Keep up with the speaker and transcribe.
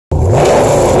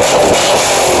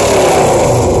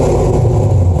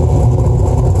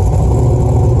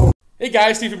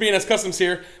guys, Steve from B&S Customs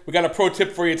here. We got a pro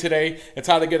tip for you today. It's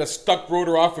how to get a stuck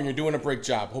rotor off when you're doing a brake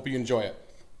job. Hope you enjoy it.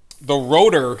 The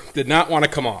rotor did not want to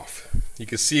come off. You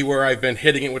can see where I've been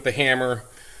hitting it with the hammer.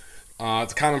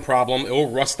 It's a common problem. It will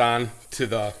rust on to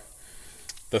the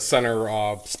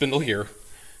center spindle here.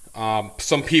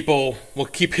 Some people will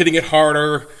keep hitting it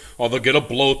harder, or they'll get a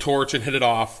blowtorch and hit it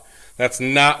off. That's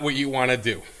not what you want to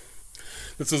do.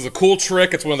 This is a cool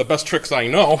trick. It's one of the best tricks I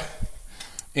know.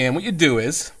 And what you do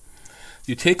is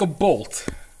you take a bolt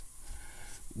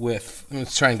with,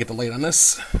 let's try and get the light on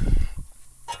this.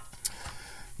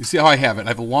 You see how I have it? I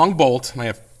have a long bolt and I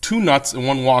have 2 nuts and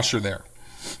 1 washer there.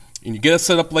 And you get it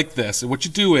set up like this. And what you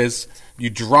do is you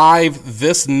drive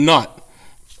this nut,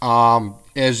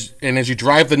 as you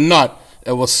drive the nut,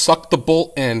 it will suck the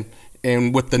bolt in,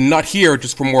 and with the nut here,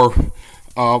 just for more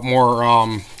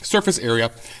surface area,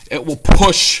 it will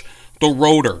push the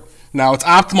rotor. Now it's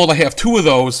optimal to have 2 of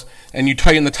those, and you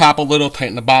tighten the top a little,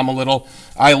 tighten the bottom a little.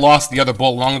 I lost the other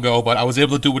bolt long ago, but I was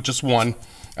able to do it with just 1.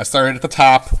 I started at the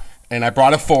top, and I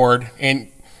brought it forward,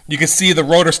 and you can see the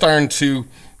rotor starting to,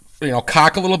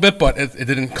 cock a little bit, but it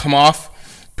didn't come off.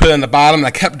 Put it on the bottom, and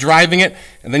I kept driving it,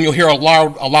 and then you'll hear a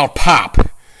loud pop.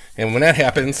 And when that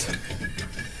happens,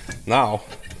 now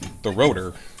the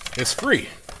rotor is free.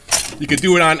 You could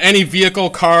do it on any vehicle,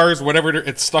 cars, whatever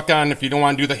it's stuck on. If you don't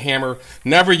want to do the hammer,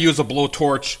 never use a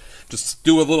blowtorch. Just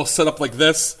do a little setup like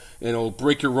this, and it'll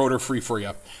break your rotor free for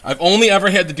you. I've only ever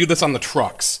had to do this on the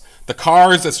trucks. The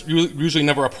cars, that's usually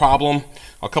never a problem.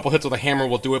 A couple hits with a hammer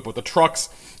will do it, but the trucks,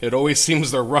 it always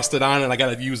seems they're rusted on, and I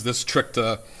got to use this trick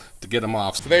to get them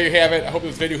off. So there you have it. I hope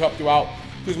this video helped you out.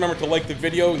 Please remember to like the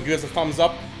video and give us a thumbs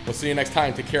up. We'll see you next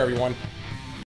time. Take care, everyone.